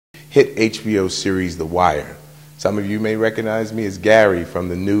hit HBO series The Wire. Some of you may recognize me as Gary from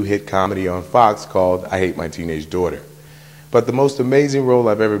the new hit comedy on Fox called I Hate My Teenage Daughter. But the most amazing role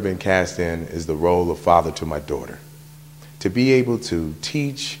I've ever been cast in is the role of father to my daughter. To be able to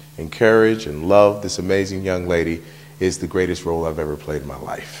teach, encourage, and love this amazing young lady is the greatest role I've ever played in my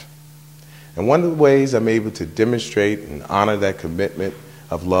life. And one of the ways I'm able to demonstrate and honor that commitment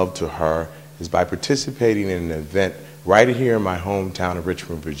of love to her is by participating in an event right here in my hometown of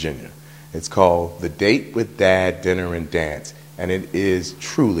Richmond, Virginia. It's called The Date with Dad, Dinner and Dance, and it is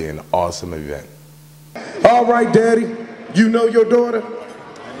truly an awesome event. All right, Daddy, you know your daughter?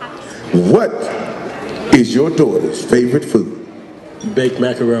 What is your daughter's favorite food? Baked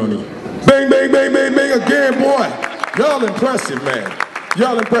macaroni. Bang, bang, bang, bang, bang again, boy. Y'all impressive, man.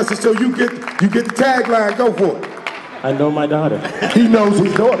 Y'all impressive, so you get the tagline, go for it. I know my daughter. He knows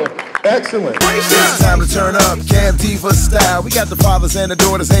his daughter. Excellent. It's time to turn up, Cam Diva style. We got the fathers and the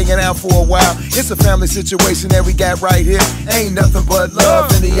daughters hanging out for a while. It's a family situation that we got right here. Ain't nothing but love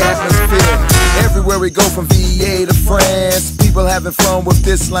in the atmosphere. Everywhere we go from VA to France, people having fun with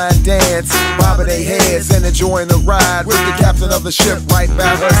this line dance, bobbing their heads and enjoying the ride with the captain of the ship right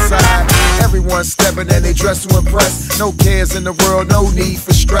by her side. Everyone stepping and they dressed to impress. No cares in the world, no need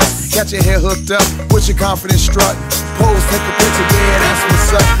for stress. Got your hair hooked up, with your confident strut. Pose, take a picture, yeah, that's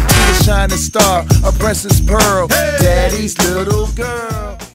what's up. She the shining star, a princess pearl, Daddy's little girl.